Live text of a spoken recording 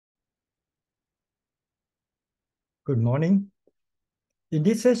Good morning. In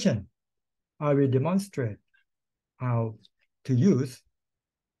this session, I will demonstrate how to use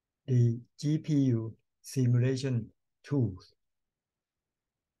the GPU simulation tools.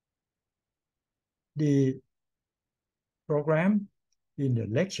 The program in the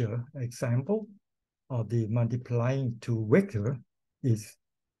lecture example of the multiplying two vector is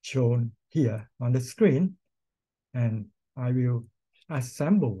shown here on the screen, and I will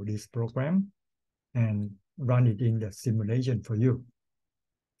assemble this program and run it in the simulation for you.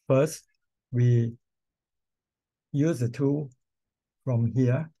 First, we use the tool from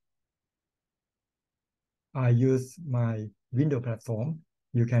here. I use my Windows platform.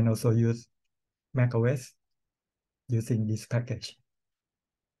 You can also use macOS using this package.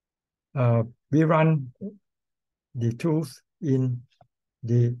 We run the tools in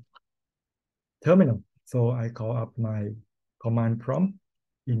the terminal. So I call up my command prompt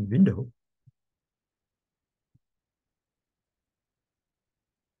in Windows.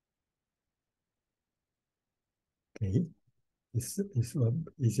 Okay, is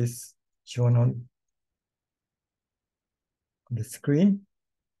this shown on the screen?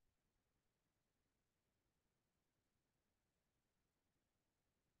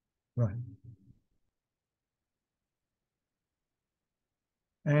 Right.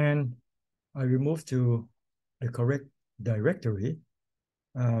 And I will move to the correct directory.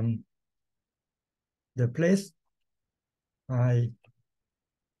 The place I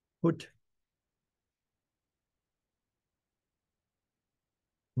put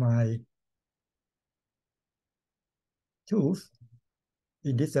my tools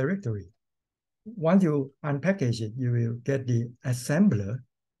in this directory. Once you unpackage it, you will get the assembler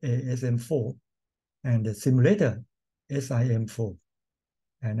ASM4 and the simulator SIM4.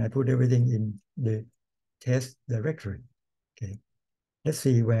 And I put everything in the test directory. Okay, let's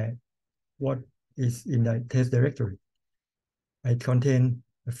see what is in the test directory. I contain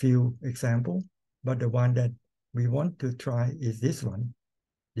a few examples, but the one that we want to try is this one,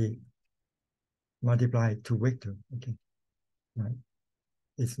 the multiply two vector. Okay, right?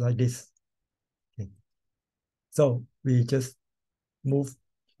 It's like this. Okay, so we just move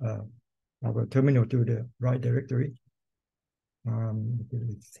our terminal to the right directory.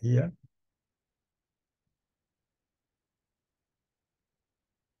 It's here.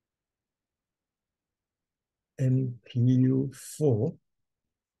 NPU4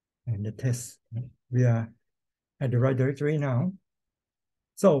 and the test. We are at the right directory now.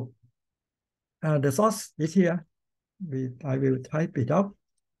 So the source is here. I will type it up.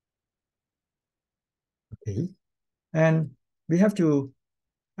 Okay, and we have to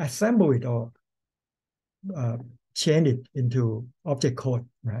assemble it or change it into object code,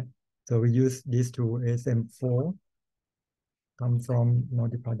 right? So we use these two ASM4, come from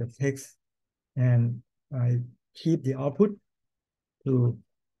multiply the text, and I keep the output to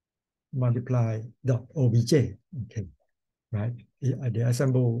multiply.obj. Okay, right? The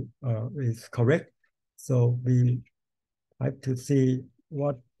assemble is correct. So we have to see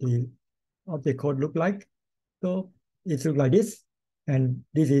what the object code look like. So it looks like this, and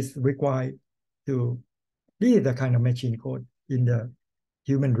this is required to be the kind of machine code in the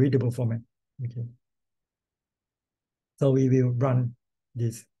human readable format. Okay. So we will run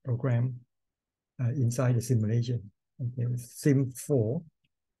this program inside the simulation. Okay, sim4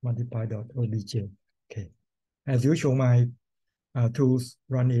 multiply.obj. Okay. As usual, my tools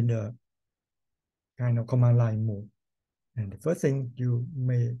run in the kind of command line mode. And the first thing you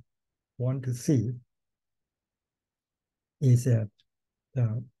may want to see is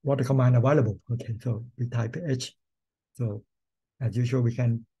what the command available. Okay, so we type H. So as usual, we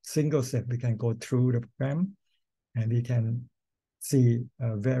can single step, we can go through the program and we can see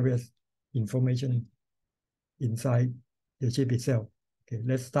various information inside the chip itself. Okay,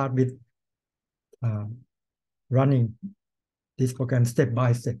 let's start with running this program step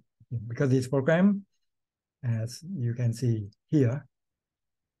by step, because this program, as you can see here,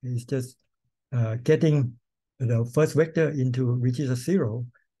 is just getting the first vector into register 0,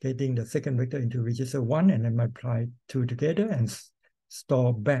 getting the second vector into register 1, and then multiply two together and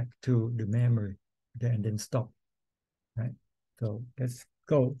store back to the memory, okay, and then stop. Right. So let's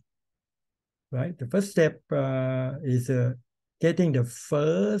go. Right. The first step is getting the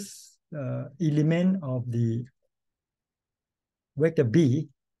first element of the vector B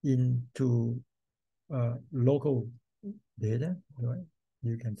into local data. Right.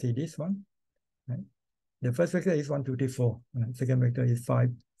 You can see this one. Right. The first vector is 1, 2, 3, 4. Second vector is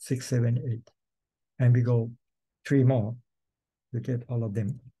 5, 6, 7, 8. And we go 3 more to get all of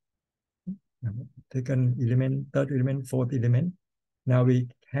them. Second element, third element, fourth element. Now we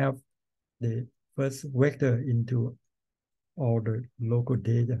have the first vector into all the local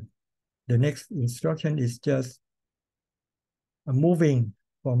data. The next instruction is just moving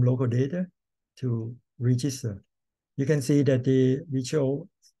from local data to register. You can see that we show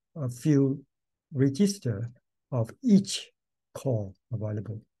a few register of each call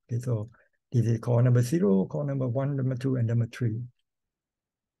available. Okay, so this is call number 0, call number 1, number 2, and number 3.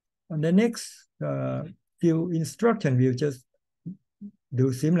 On the next few instructions, we'll just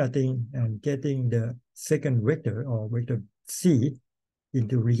do similar thing and getting the second vector or vector C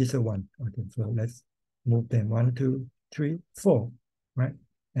into register 1. Okay, so let's move them 1, 2, 3, 4, right?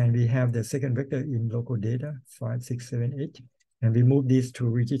 And we have the second vector in local data 5, 6, 7, 8, and we move this to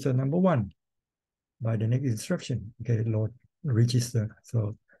register number 1 by the next instruction. Okay, load register.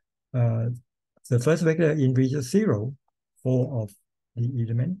 So the first vector in register 0, 4 of the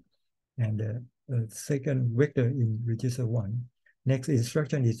element, and the second vector in register 1. Next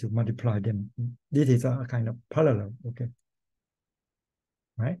instruction is to multiply them. This is a kind of parallel, okay?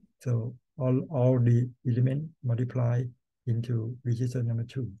 Right? So all the element multiply into register number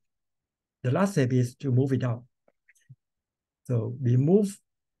 2. The last step is to move it out. So we move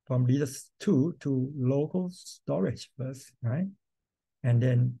from register 2 to local storage first, right? And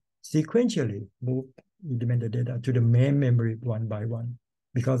then sequentially move element data to the main memory one by one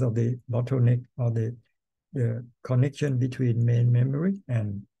because of the bottleneck or the connection between main memory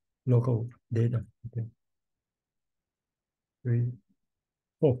and local data. Okay. 3,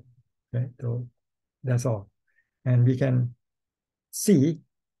 4. Okay, so that's all. And we can see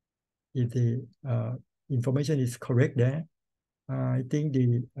if the information is correct there. I think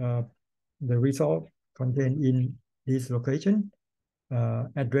the result contained in this location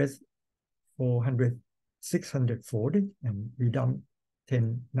address 400, 640, and we dump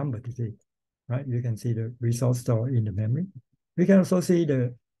 10 number to see, right? You can see the result stored in the memory. We can also see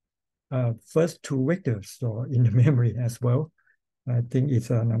the first 2 vectors stored in the memory as well. I think it's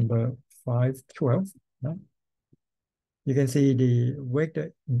number 512, right? You can see the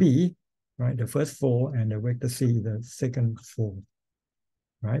vector B, right? The first 4, and the vector C, the second 4,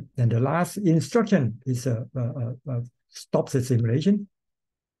 right? And the last instruction is stop the simulation,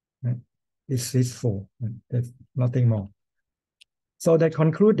 right? It's 4, there's nothing more. So that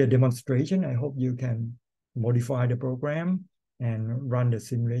concludes the demonstration. I hope you can modify the program and run the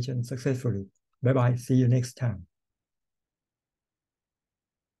simulation successfully. Bye-bye. See you next time.